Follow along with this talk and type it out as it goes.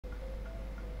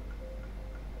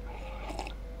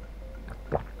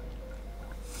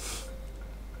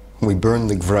We burn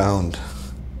the ground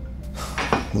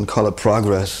and call it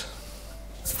progress.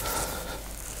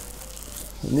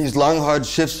 And these long, hard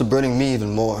shifts are burning me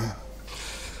even more.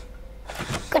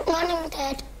 Good morning,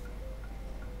 Dad.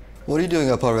 What are you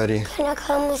doing up already? Can I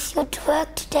come with you to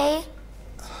work today?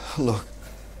 Look.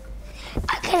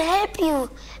 I can help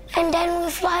you, and then we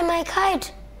fly my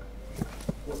kite.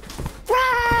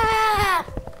 Rah!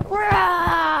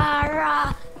 Rah!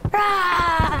 Rah!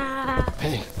 Rah!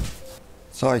 Hey.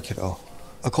 Sorry, kiddo.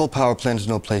 A coal power plant is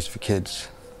no place for kids.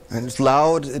 And it's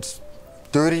loud, it's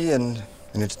dirty, and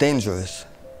it's dangerous.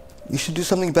 You should do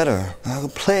something better.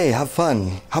 Play, have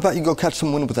fun. How about you go catch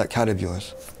some wind with that kite of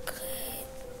yours?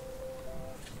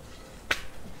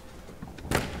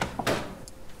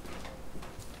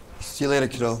 See you later,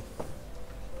 kiddo.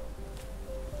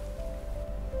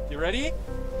 You ready?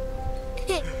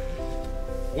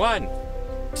 1,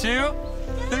 2,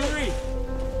 3.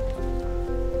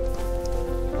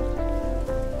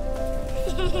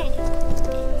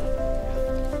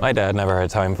 My dad never had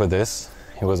time for this.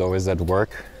 He was always at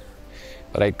work.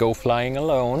 But I'd go flying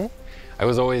alone. I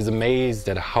was always amazed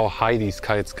at how high these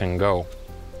kites can go.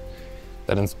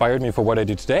 That inspired me for what I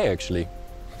do today, actually.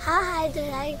 How high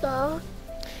did I go?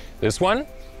 This one,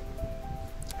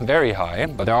 very high,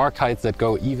 but there are kites that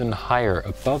go even higher,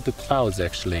 above the clouds,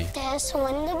 actually. There's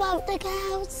wind above the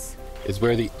clouds. It's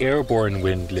where the airborne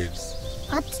wind lives.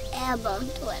 What's airborne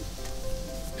wind?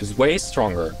 It's way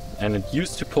stronger, and it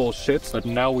used to pull ships, but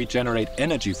now we generate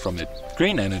energy from it,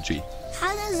 green energy.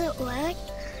 How does it work?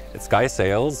 At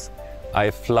SkySails,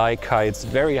 I fly kites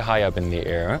very high up in the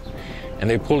air, and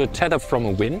they pull a tether from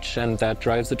a winch, and that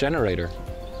drives the generator.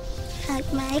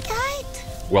 Like my kite?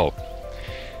 Well,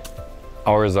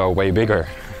 ours are way bigger.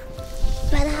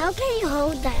 But how can you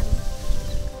hold them?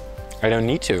 I don't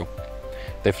need to.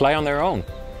 They fly on their own.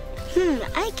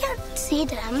 I can't see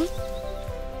them.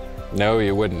 No,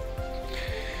 you wouldn't.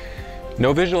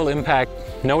 No visual impact,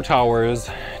 no towers,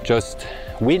 just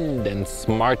wind and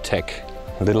smart tech.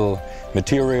 Little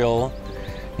material,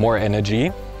 more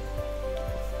energy.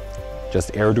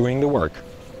 Just air doing the work.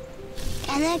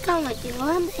 Can I come with you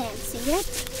and see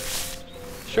it?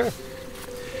 Sure.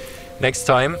 Next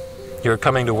time, you're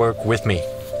coming to work with me.